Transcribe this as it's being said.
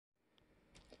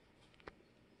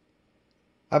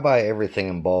I buy everything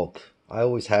in bulk. I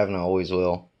always have and I always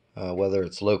will. Whether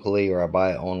it's locally or I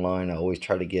buy it online, I always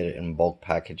try to get it in bulk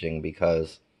packaging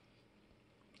because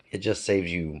it just saves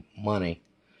you money.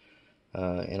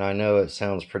 And I know it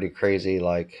sounds pretty crazy,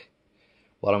 like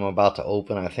what I'm about to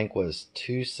open I think was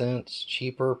 2 cents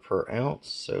cheaper per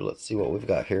ounce. So let's see what we've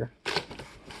got here.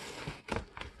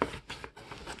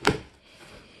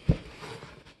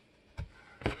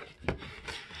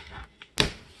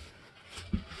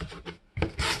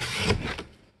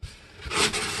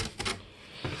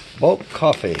 Bulk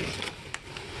coffee.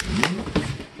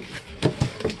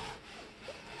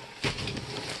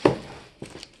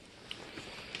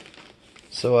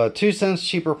 So 2 cents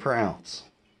cheaper per ounce.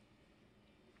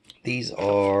 These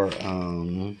are,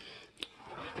 I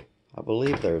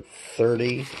believe they're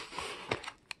 30.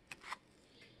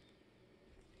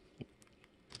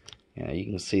 Yeah, you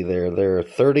can see there, they're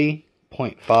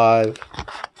 30.5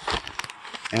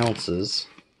 ounces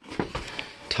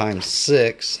times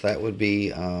 6. That would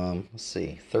be, let's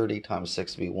see, 30 times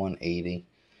 6 would be 180.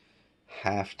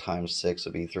 Half times 6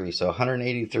 would be 3. So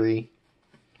 183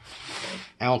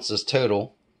 ounces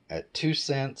total at 2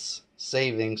 cents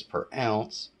savings per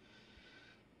ounce.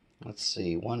 Let's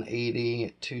see, 180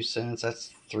 at 2 cents,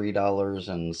 that's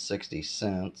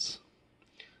 $3.60.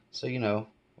 So, you know,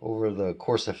 over the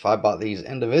course, if I bought these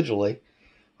individually,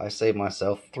 I save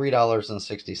myself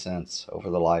 $3.60 over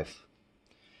the life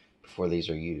before these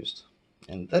are used.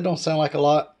 And that don't sound like a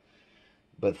lot,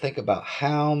 but think about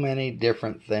how many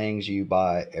different things you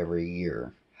buy every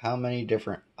year. How many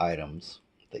different items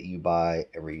that you buy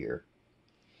every year.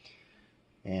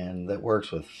 And that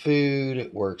works with food,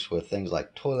 it works with things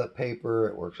like toilet paper,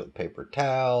 it works with paper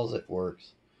towels, it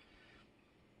works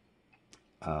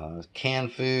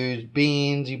canned foods,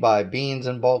 beans. You buy beans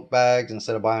in bulk bags.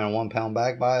 Instead of buying a 1 pound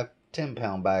bag, buy a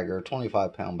 10-pound bag or a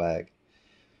 25-pound bag.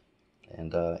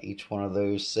 And each one of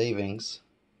those savings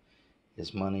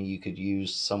is money you could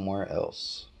use somewhere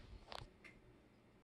else.